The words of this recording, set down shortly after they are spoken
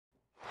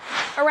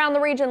Around the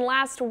region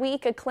last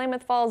week, a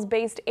Klamath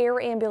Falls-based air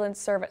ambulance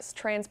service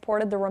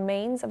transported the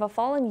remains of a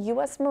fallen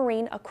U.S.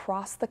 Marine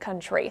across the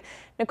country.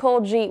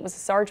 Nicole G. was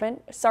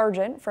a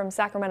sergeant from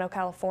Sacramento,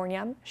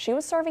 California. She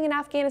was serving in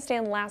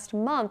Afghanistan last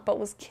month, but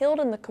was killed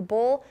in the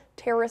Kabul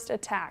terrorist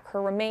attack.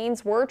 Her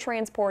remains were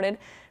transported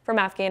from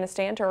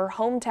Afghanistan to her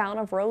hometown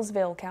of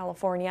Roseville,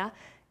 California.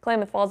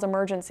 Klamath Falls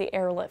emergency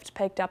airlift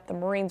picked up the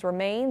Marine's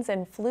remains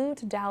and flew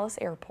to Dallas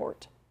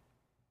Airport.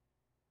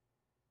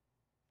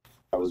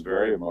 I was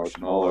very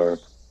emotional, or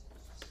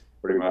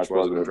pretty much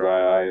wasn't a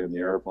dry eye in the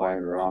airplane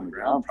or on the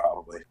ground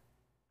probably.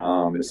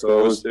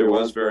 So it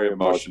was very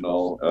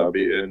emotional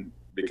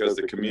because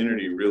the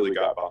community really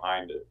got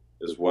behind it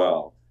as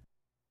well.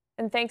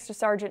 And thanks to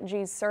Sergeant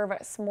G's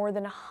service, more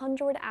than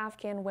 100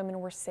 Afghan women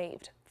were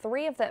saved.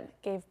 3 of them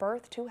gave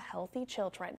birth to healthy children.